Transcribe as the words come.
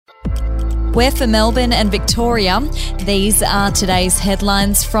We're for Melbourne and Victoria. These are today's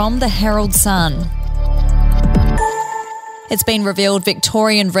headlines from the Herald Sun. It's been revealed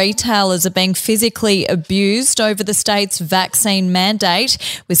Victorian retailers are being physically abused over the state's vaccine mandate,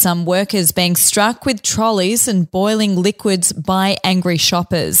 with some workers being struck with trolleys and boiling liquids by angry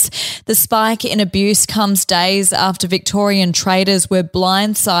shoppers. The spike in abuse comes days after Victorian traders were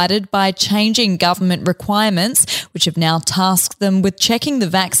blindsided by changing government requirements, which have now tasked them with checking the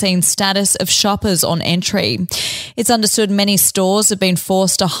vaccine status of shoppers on entry. It's understood many stores have been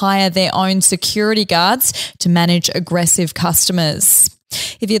forced to hire their own security guards to manage aggressive customers.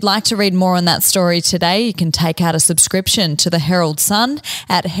 If you'd like to read more on that story today, you can take out a subscription to the Herald Sun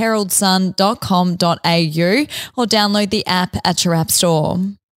at heraldsun.com.au or download the app at your app store.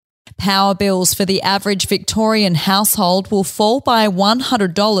 Power bills for the average Victorian household will fall by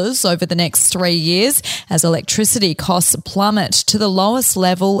 $100 over the next 3 years as electricity costs plummet to the lowest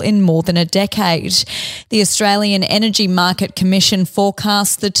level in more than a decade. The Australian Energy Market Commission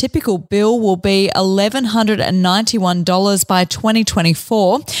forecasts the typical bill will be $1,191 by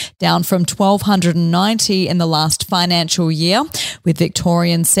 2024, down from $1,290 in the last financial year, with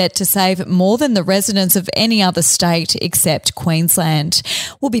Victorians set to save more than the residents of any other state except Queensland.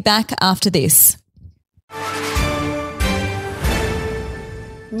 We'll be back after this.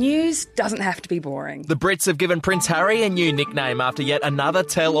 News doesn't have to be boring. The Brits have given Prince Harry a new nickname after yet another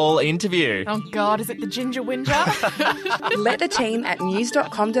tell-all interview. Oh God, is it the Ginger Whinger? Let the team at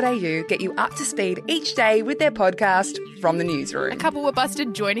news.com.au get you up to speed each day with their podcast, From the Newsroom. A couple were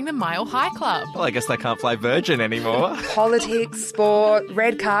busted joining the Mile High Club. Well, I guess they can't play Virgin anymore. Politics, sport,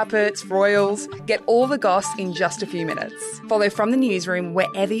 red carpets, royals. Get all the goss in just a few minutes. Follow From the Newsroom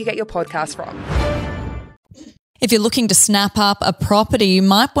wherever you get your podcast from. If you're looking to snap up a property, you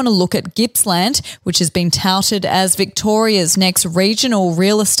might want to look at Gippsland, which has been touted as Victoria's next regional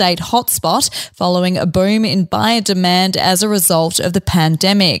real estate hotspot following a boom in buyer demand as a result of the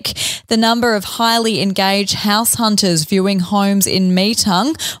pandemic. The number of highly engaged house hunters viewing homes in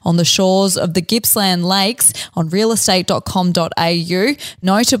Meetung on the shores of the Gippsland Lakes on realestate.com.au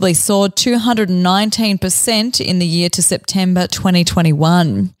notably soared 219% in the year to September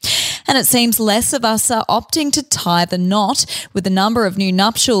 2021. And it seems less of us are opting to tie the knot, with the number of new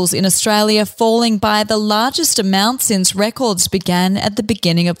nuptials in Australia falling by the largest amount since records began at the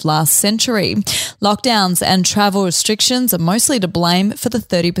beginning of last century. Lockdowns and travel restrictions are mostly to blame for the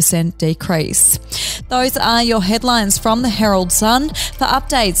 30% decrease. Those are your headlines from the Herald Sun. For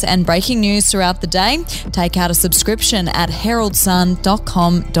updates and breaking news throughout the day, take out a subscription at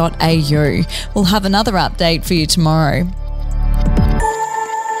heraldsun.com.au. We'll have another update for you tomorrow.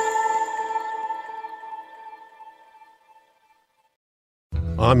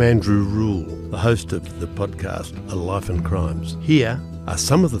 I'm Andrew Rule, the host of the podcast A Life and Crimes. Here are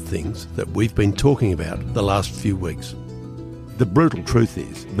some of the things that we've been talking about the last few weeks. The brutal truth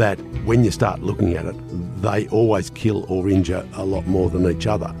is that when you start looking at it, they always kill or injure a lot more than each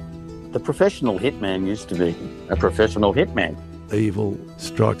other. The professional hitman used to be a professional hitman. Evil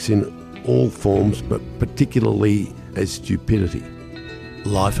strikes in all forms, but particularly as stupidity.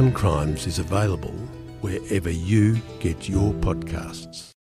 Life and Crimes is available wherever you get your podcasts.